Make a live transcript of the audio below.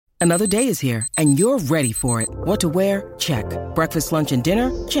Another day is here, and you're ready for it. What to wear? Check. Breakfast, lunch, and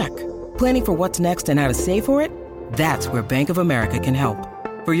dinner? Check. Planning for what's next and how to save for it? That's where Bank of America can help.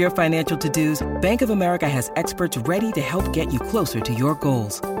 For your financial to-dos, Bank of America has experts ready to help get you closer to your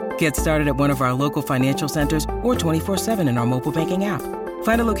goals. Get started at one of our local financial centers or 24/7 in our mobile banking app.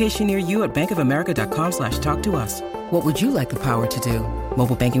 Find a location near you at bankofamerica.com/talktous. What would you like the power to do?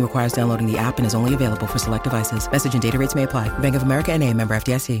 Mobile banking requires downloading the app and is only available for select devices. Message and data rates may apply. Bank of America N.A., member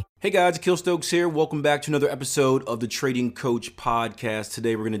FDIC. Hey guys, Akil Stokes here. Welcome back to another episode of the Trading Coach Podcast.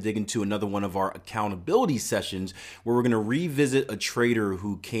 Today we're going to dig into another one of our accountability sessions where we're going to revisit a trader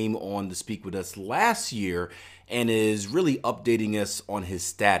who came on to speak with us last year and is really updating us on his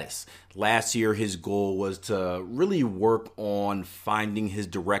status. Last year, his goal was to really work on finding his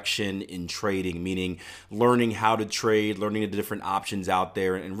direction in trading, meaning learning how to trade, learning the different options out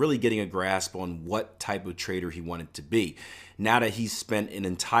there, and really getting a grasp on what type of trader he wanted to be. Now that he's spent an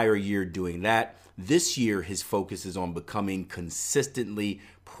entire year doing that, this year his focus is on becoming consistently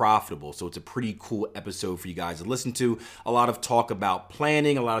profitable. So it's a pretty cool episode for you guys to listen to. A lot of talk about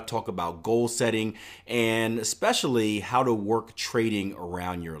planning, a lot of talk about goal setting, and especially how to work trading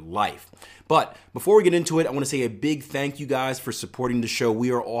around your life. But before we get into it, I want to say a big thank you guys for supporting the show.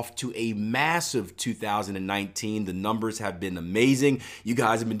 We are off to a massive 2019. The numbers have been amazing. You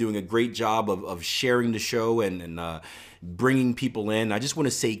guys have been doing a great job of sharing the show and bringing people in. I just want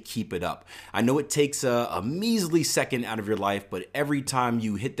to say keep it up. I know it takes a measly second out of your life, but every time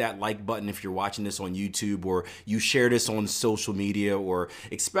you hit that like button, if you're watching this on YouTube or you share this on social media, or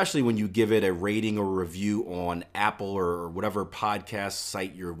especially when you give it a rating or review on Apple or whatever podcast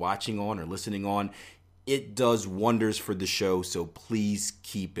site you're watching on or listening on, it does wonders for the show, so please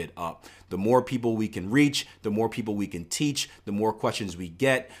keep it up. The more people we can reach, the more people we can teach, the more questions we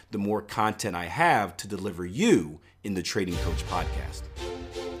get, the more content I have to deliver you in the Trading Coach Podcast.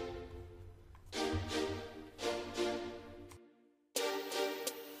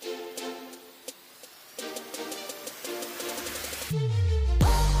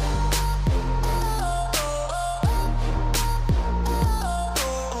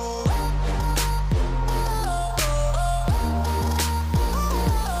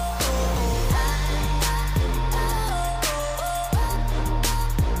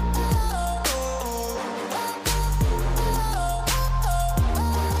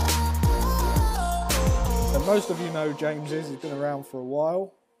 Most of you know James is. He's been around for a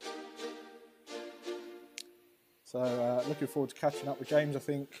while. So looking forward to catching up with James, I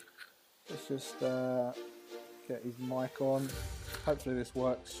think. Let's just get his mic on. Hopefully this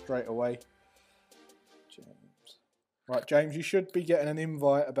works straight away. James. Right, James, you should be getting an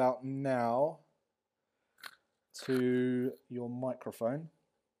invite about now to your microphone.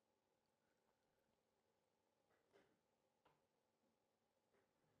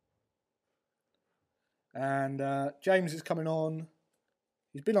 And James is coming on.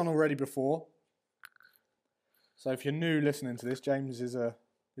 He's been on already before. So if you're new listening to this, James is a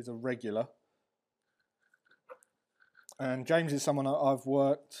regular. And James is someone I've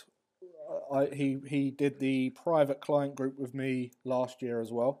worked. He did the private client group with me last year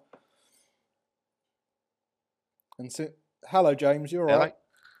as well. And hello, James. You all right?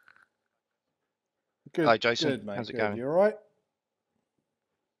 Good. Hi, Jason. Good, mate. How's it good. going? You all right?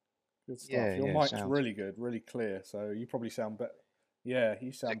 Good stuff. Yeah, Your yeah, mic's sounds really good, really clear. So you probably sound better. Yeah,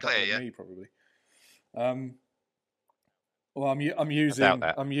 you sound better clear, than me probably. Well, I'm using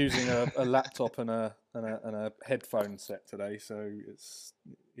a laptop and a headphone set today, so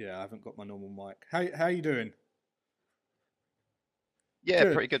I haven't got my normal mic. How you doing? Yeah,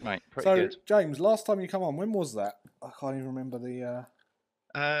 Good. pretty good, mate. Pretty good. James, last time you come on, when was that? I can't even remember the.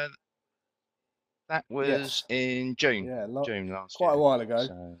 That was in June. Yeah, June last quite year. a while ago.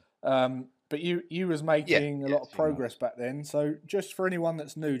 So, but you was making a lot of few progress back then. So just for anyone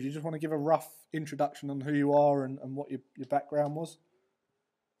that's new, do you just want to give a rough introduction on who you are and what your background was?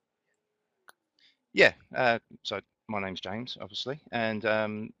 yeah. So my name's James, obviously, and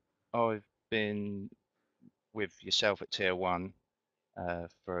I've been with yourself at Tier 1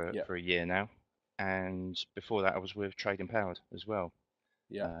 for a year now, and before that I was with Trade Empowered as well.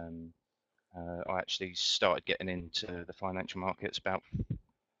 Yeah. I actually started getting into the financial markets about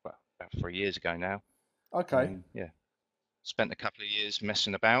 3 years ago now. Okay. Spent a couple of years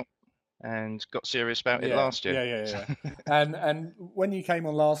messing about and got serious about it last year. Yeah. and when you came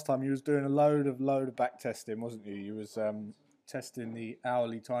on last time, you was doing a load of back testing, wasn't you? You was testing the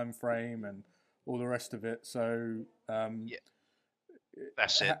hourly time frame and all the rest of it. So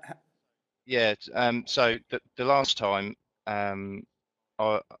that's it. So the last time I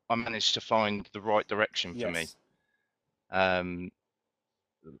managed to find the right direction for me.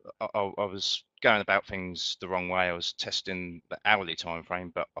 I was going about things the wrong way. I was testing the hourly time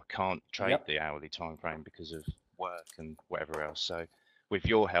frame, but I can't trade Yep. the hourly time frame because of work and whatever else. So with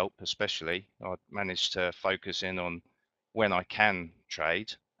your help, especially, I managed to focus in on when I can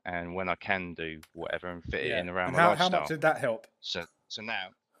trade and when I can do whatever and fit it Yeah. in around And my how lifestyle. much did that help? So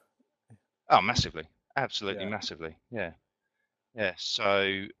now, oh, massively, absolutely Yeah. massively, yeah.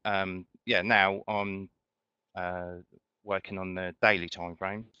 So now I'm working on the daily time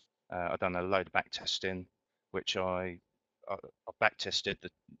frame. I've done a load of back testing, which I back tested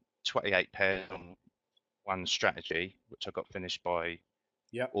the 28 pairs on one strategy, which I got finished by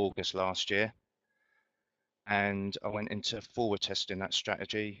Yep. August last year, and I went into forward testing that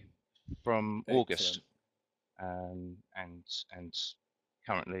strategy from August, and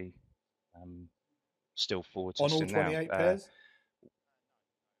currently still forward On all testing now. 28 pairs?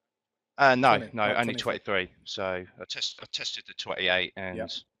 No, 20, no, like only 23. 23. So I tested the 28, and Yep.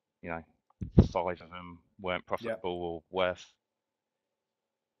 you know, 5 of them weren't profitable or worth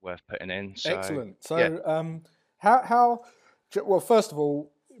putting in. So Excellent. So, yeah, how? Well, first of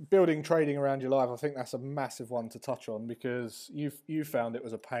all, building trading around your life, I think that's a massive one to touch on because you found it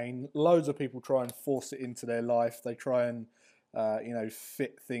was a pain. Loads of people try and force it into their life. They try and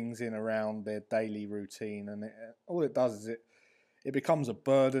fit things in around their daily routine, and all it does is it becomes a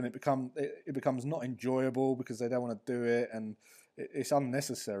burden. It becomes not enjoyable because they don't want to do it, and it's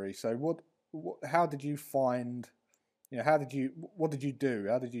unnecessary. So, how did you find? What did you do?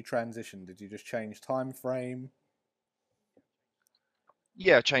 How did you transition? Did you just change time frame?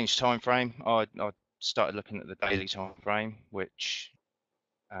 yeah, I changed time frame. I started looking at the daily time frame, which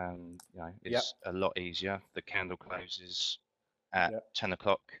is a lot easier. The candle closes at 10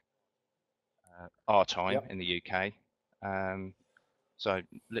 o'clock our time in the UK. So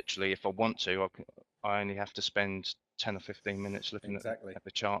literally, if I want to, I only have to spend 10 or 15 minutes looking at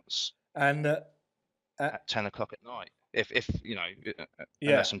the charts and at 10 o'clock at night. If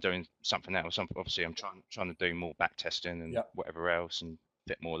unless I'm doing something else, obviously I'm trying to do more back testing and whatever else and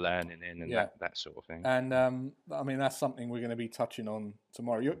fit more learning in and that sort of thing. And I mean that's something we're going to be touching on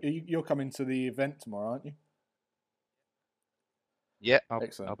tomorrow. You're coming to the event tomorrow, aren't you? Yeah,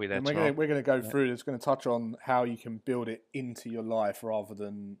 excellent. I'll be there and tomorrow. We're going to go through. It's going to touch on how you can build it into your life rather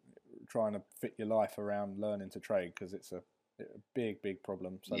than trying to fit your life around learning to trade because it's a big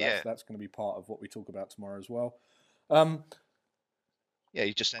problem. So that's going to be part of what we talk about tomorrow as well.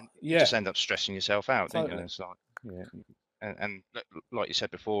 You just end up stressing yourself out, don't you? It's like and like you said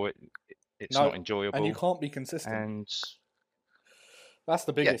before, it's not enjoyable, and you can't be consistent. And that's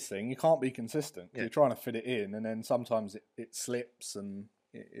the biggest thing. You can't be consistent. You're trying to fit it in, and then sometimes it slips, and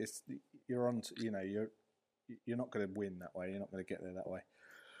you're not going to win that way. You're not going to get there that way.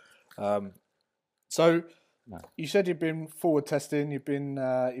 So you said you've been forward testing. You've been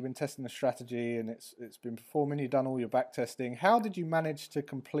testing the strategy, and it's been performing. You've done all your back testing. How did you manage to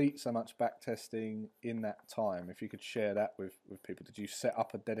complete so much back testing in that time? If you could share that with people, did you set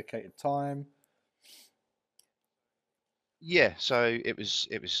up a dedicated time? Yeah, so it was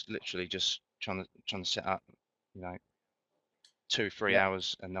literally just trying to set up, 2-3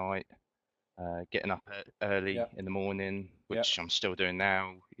 hours a night, getting up early in the morning, which I'm still doing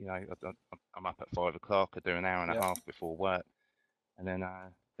now. I'm up at 5 o'clock. I do an hour and a half before work, and then I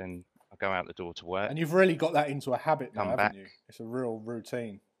go out the door to work. And you've really got that into a habit now, haven't you? It's a real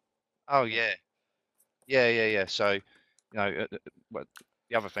routine. Oh yeah. So the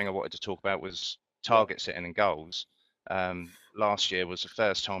other thing I wanted to talk about was target setting and goals. Last year was the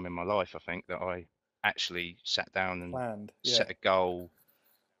first time in my life, I think, that I actually sat down and set a goal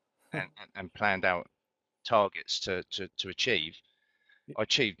and planned out targets to achieve. I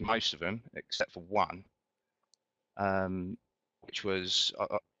achieved most of them except for one, which was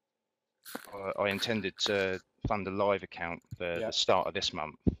I intended to fund a live account for the start of this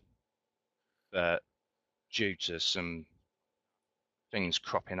month, but due to some things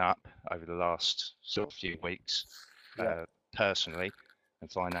cropping up over the last sort of few weeks, personally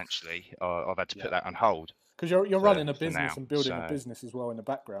and financially, I've had to put that on hold. Because you're running a business and building a business as well in the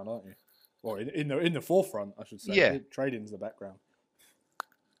background, aren't you? Or in the forefront, I should say. Yeah. Trading's the background.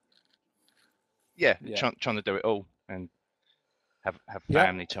 Yeah. Trying to do it all and have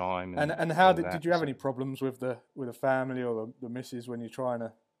family time. And how did you have any problems with the family or the missus when you're trying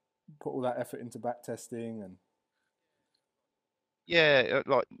to put all that effort into back testing and? Yeah,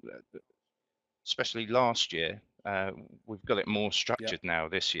 like especially last year, we've got it more structured now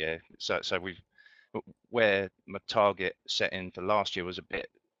this year. So where my target setting for last year was a bit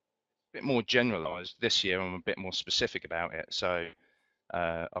more generalized. This year I'm a bit more specific about it. So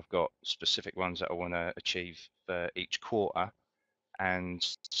I've got specific ones that I want to achieve for each quarter, and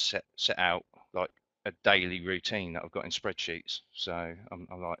set out like a daily routine that I've got in spreadsheets. So I'm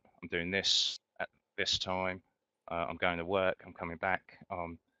doing this at this time. I'm going to work. I'm coming back.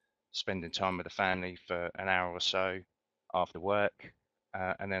 I'm spending time with the family for an hour or so after work,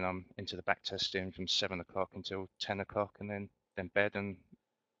 and then I'm into the back testing from 7 o'clock until 10 o'clock, and then bed and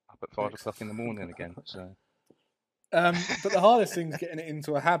up at 5 o'clock in the morning again. So. But the hardest thing is getting it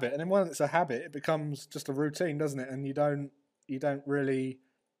into a habit, and then once it's a habit, it becomes just a routine, doesn't it? And you don't really.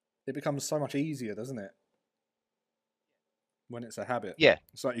 It becomes so much easier, doesn't it? When it's a habit. Yeah.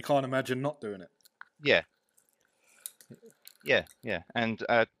 It's like you can't imagine not doing it. Yeah. And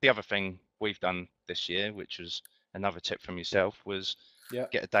the other thing we've done this year, which was another tip from yourself, was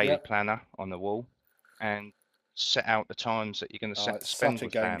get a daily planner on the wall and set out the times that you're going to spend with family. Such a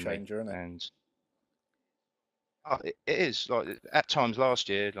game changer, isn't it? And it is. Like at times last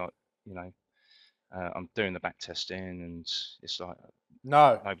year, like, you know, I'm doing the back testing, and it's like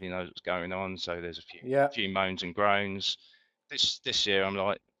nobody knows what's going on, so there's a few moans and groans. This year, I'm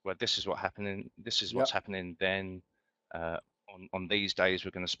like, well, this is what's happening. This is what's happening. Then on these days,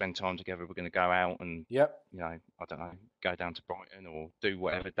 we're going to spend time together. We're going to go out and you know, I don't know, go down to Brighton or do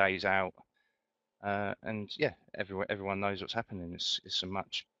whatever days out. And yeah, everyone knows what's happening. It's a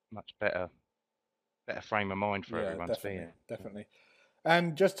much better frame of mind for everyone to be in. Definitely.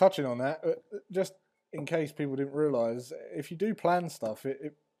 And just touching on that, just in case people didn't realise, if you do plan stuff,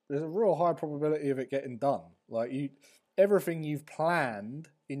 there's a real high probability of it getting done. Like everything you've planned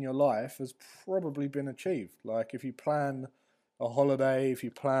in your life has probably been achieved. Like if you plan a holiday, if you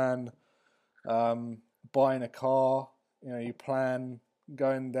plan buying a car, you know, you plan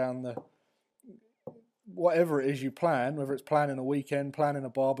going down the whatever it is you plan, whether it's planning a weekend, planning a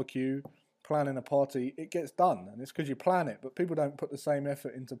barbecue, planning a party, it gets done, and it's because you plan it. But people don't put the same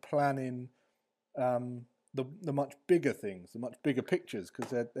effort into planning the much bigger things, the much bigger pictures,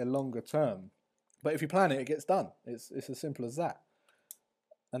 because they're longer term. But if you plan it, it gets done. It's as simple as that.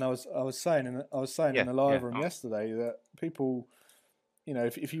 And I was saying in the live room yesterday that people, you know,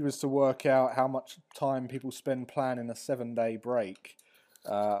 if you was to work out how much time people spend planning a 7-day break,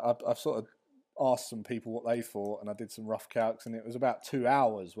 I've sort of asked some people what they thought, and I did some rough calcs, and it was about 2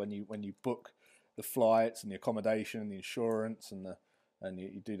 hours when you book the flights and the accommodation and the insurance and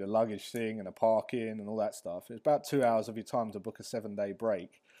you do the luggage thing and the parking and all that stuff. It's about 2 hours of your time to book a 7-day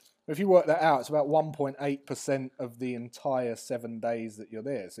break. If you work that out, it's about 1.8% of the entire 7 days that you're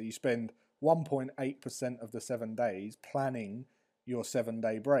there. So you spend 1.8% of the 7 days planning your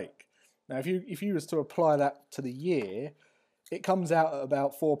 7-day break. Now, if you was to apply that to the year, it comes out at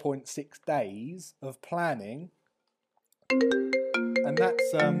about 4.6 days of planning, and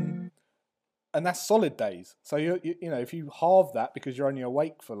that's solid days. So you know, if you halve that because you're only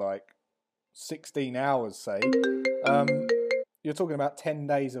awake for like 16 hours, say, you're talking about 10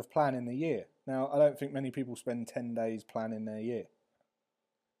 days of planning the year. Now, I don't think many people spend 10 days planning their year.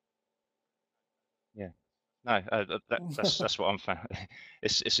 Yeah, no, that's what I'm found.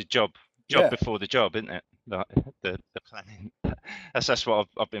 It's a job before the job, isn't it? Like the planning. That's what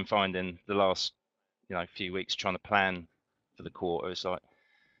I've been finding the last, you know, few weeks, trying to plan for the quarter. It's like,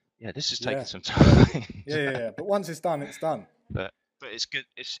 yeah, this is taking some time. Yeah. But once it's done, it's done. But it's good.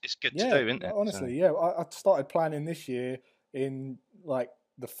 It's good to do, isn't it? Honestly, I started planning this year in like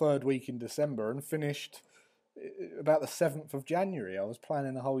the 3rd week in December and finished about the 7th of January. I was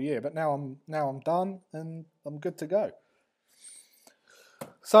planning the whole year, but now I'm done and I'm good to go.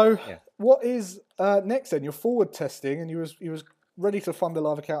 So what is next then? You're forward testing, and you was ready to fund a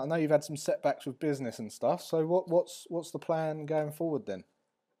live account. I know you've had some setbacks with business and stuff. So what's the plan going forward then?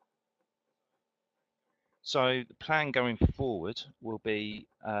 So the plan going forward will be,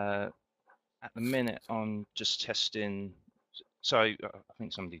 at the minute, I'm just testing. So I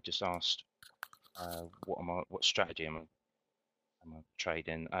think somebody just asked, what strategy am I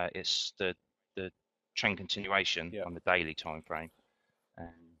trading? It's the trend continuation on the daily time frame.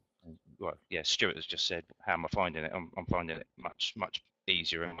 And well, yeah, Stuart has just said, how am I finding it? I'm finding it much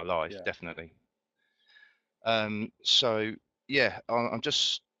easier in my life, definitely. So yeah, I'm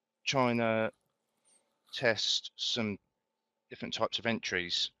just trying to test some different types of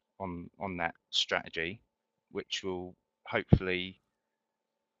entries on that strategy, which will hopefully,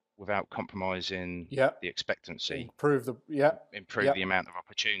 without compromising the expectancy, improve the amount of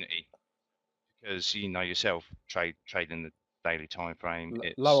opportunity, because you know yourself, trading the daily time frame,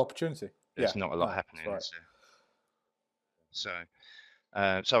 it's low opportunity. There's not a lot happening. Right. So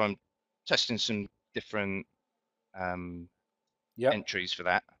I'm testing some different entries for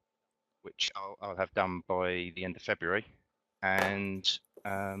that, which I'll have done by the end of February, and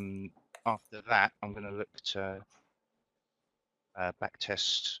after that I'm going to look to back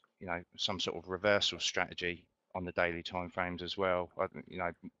test, some sort of reversal strategy on the daily timeframes as well. I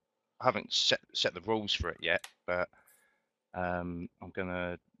haven't set the rules for it yet, but I'm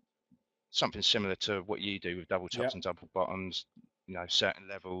gonna something similar to what you do with double tops and double bottoms. Certain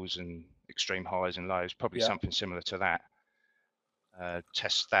levels and extreme highs and lows. Probably something similar to that.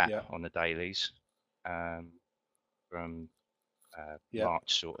 Test that on the dailies from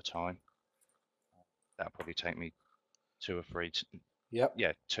March sort of time. That'll probably take me 2 or 3.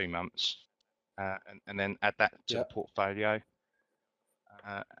 2 months, and then add that to the portfolio,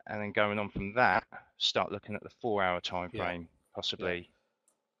 and then going on from that, start looking at the 4-hour time frame, possibly.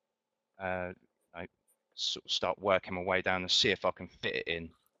 Sort of start working my way down and see if I can fit it in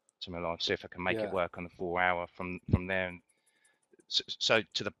to my life, see if I can make it work on the 4-hour from there. And so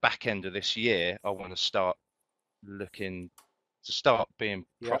to the back end of this year, I want to start looking to start being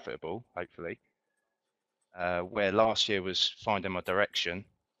profitable, hopefully. Where last year was finding my direction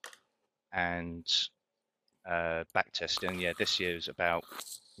and back testing. This year is about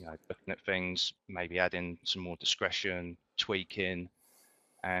looking at things, maybe adding some more discretion, tweaking,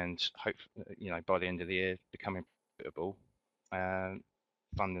 and hopefully by the end of the year becoming profitable,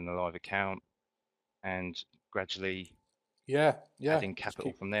 funding the live account, and gradually adding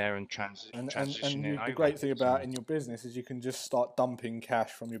capital from there and transitioning over. The great thing about in your business is you can just start dumping cash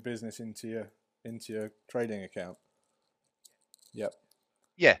from your business into your trading account.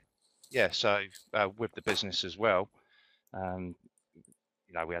 So with the business as well,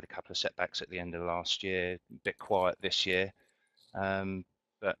 we had a couple of setbacks at the end of last year, a bit quiet this year,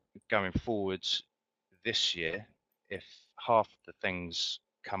 but going forwards this year, if half the things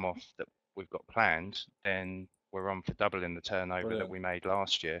come off that we've got planned, then we're on for doubling the turnover that we made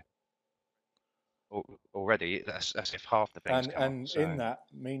last year. Already, that's if half the things come off. And in that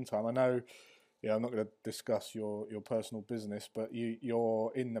meantime, I know, I'm not going to discuss your personal business, but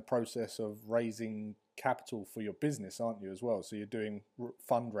you're in the process of raising capital for your business, aren't you, as well? So you're doing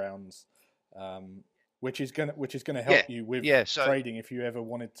fund rounds, which is going to help you with trading if you ever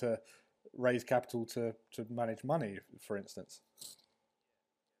wanted to raise capital to manage money, for instance.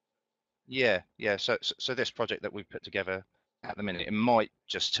 So this project that we've put together at the minute, it might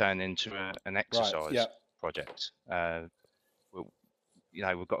just turn into an exercise project.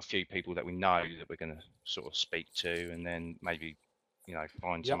 We've got a few people that we know that we're going to sort of speak to, and then maybe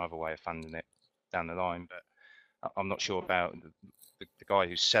find some other way of funding it down the line. But I'm not sure about the guy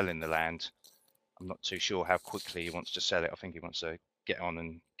who's selling the land. I'm not too sure how quickly he wants to sell it. I think he wants to get on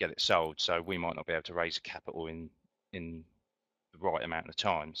and get it sold. So we might not be able to raise capital in the right amount of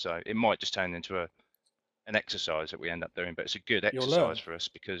time. So it might just turn into an exercise that we end up doing. But it's a good exercise for us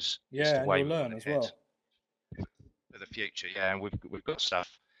because it's the way you'll learn as well for the future. And we've got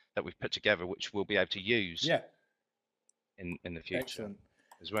stuff that we've put together which we'll be able to use in the future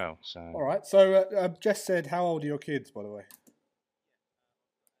as well. So all right. So Jess said, how old are your kids, by the way?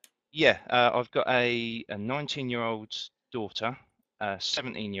 I've got a 19-year-old daughter, a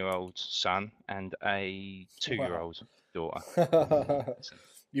 17-year-old son, and a 2-year-old daughter.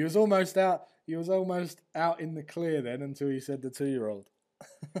 You was almost out in the clear then until you said the 2-year-old.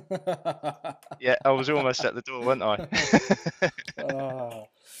 I was almost at the door, wasn't I?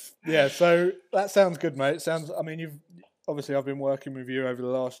 So that sounds good, mate. I've been working with you over the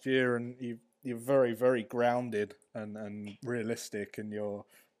last year, and you're very, very grounded and realistic, and you're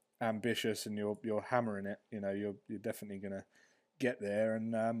ambitious, and you're hammering it. You're definitely gonna get there,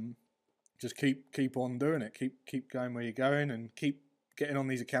 and just keep on doing it. Keep going where you're going, and keep getting on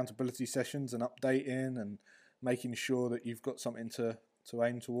these accountability sessions and updating and making sure that you've got something to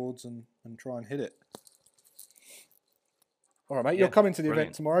aim towards and try and hit it. All right, mate. You're coming to the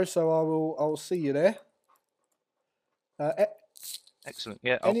event tomorrow, so I will see you there. Excellent.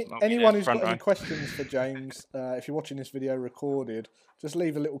 Anyone who's got any questions for James, if you're watching this video recorded, just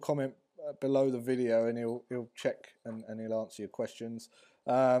leave a little comment below the video, and he'll check and he'll answer your questions.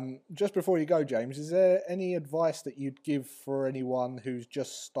 Just before you go, James, is there any advice that you'd give for anyone who's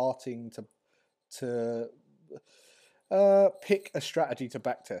just starting to pick a strategy to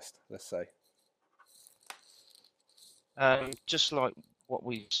backtest, let's say? Just like what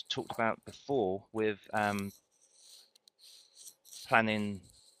we talked about before with planning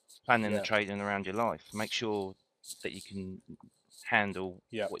the trading around your life. Make sure that you can handle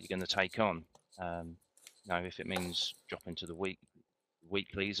what you're going to take on. If it means dropping to the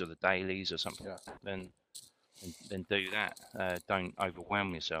weeklies or the dailies or something, then do that. Don't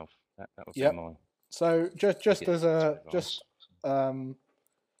overwhelm yourself. That would be my. So just as a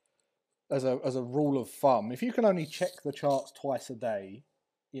rule of thumb, if you can only check the charts twice a day,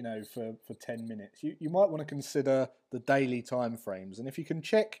 for 10 minutes. You might want to consider the daily time frames. And if you can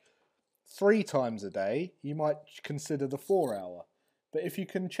check 3 times a day, you might consider the 4 hour. But if you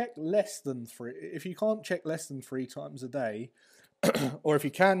can check if you can't check less than 3 times a day, or if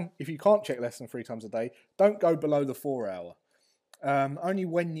you can't check less than 3 times a day, don't go below the 4 hour. Only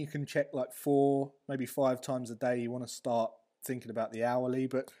when you can check like 4, maybe 5 times a day, you want to start thinking about the hourly.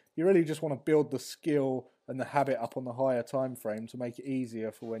 But you really just want to build the skill and the habit up on the higher time frame to make it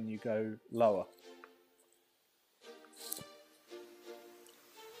easier for when you go lower.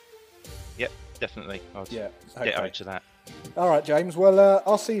 Yep, definitely. I'll get over to that. All right, James. Well,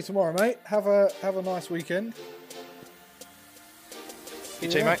 I'll see you tomorrow, mate. Have a nice weekend. You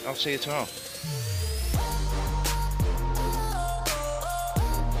too, mate. I'll see you tomorrow.